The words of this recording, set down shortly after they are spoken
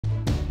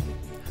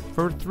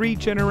For 3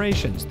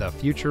 generations, the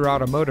Future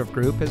Automotive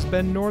Group has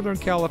been Northern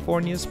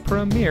California's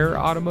premier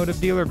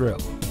automotive dealer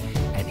group.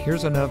 And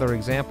here's another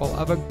example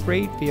of a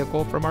great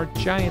vehicle from our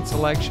giant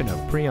selection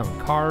of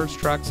pre-owned cars,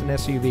 trucks, and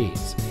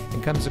SUVs,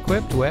 and comes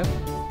equipped with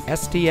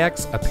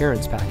STX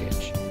Appearance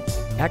Package,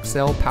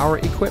 XL Power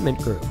Equipment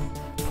Group,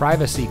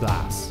 Privacy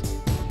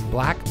Glass,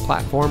 Black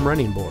Platform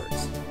Running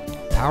Boards,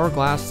 Power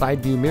Glass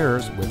Side View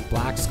Mirrors with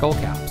black skull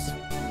caps,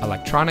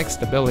 Electronic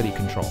Stability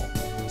Control,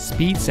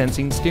 Speed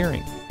Sensing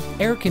Steering,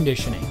 Air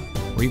Conditioning,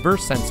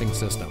 Reverse Sensing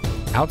System,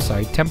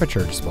 Outside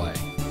Temperature Display,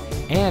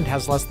 and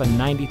has less than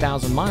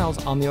 90,000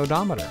 miles on the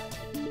odometer.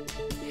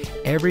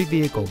 Every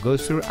vehicle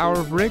goes through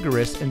our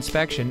rigorous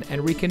inspection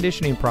and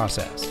reconditioning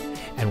process,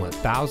 and with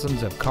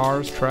thousands of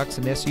cars, trucks,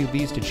 and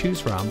SUVs to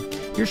choose from,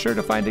 you're sure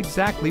to find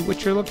exactly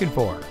what you're looking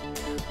for.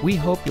 We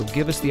hope you'll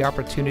give us the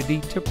opportunity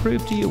to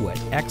prove to you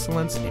what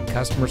excellence in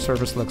customer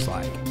service looks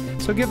like.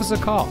 So give us a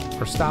call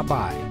or stop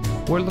by.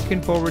 We're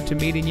looking forward to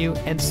meeting you,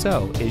 and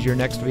so is your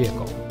next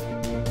vehicle.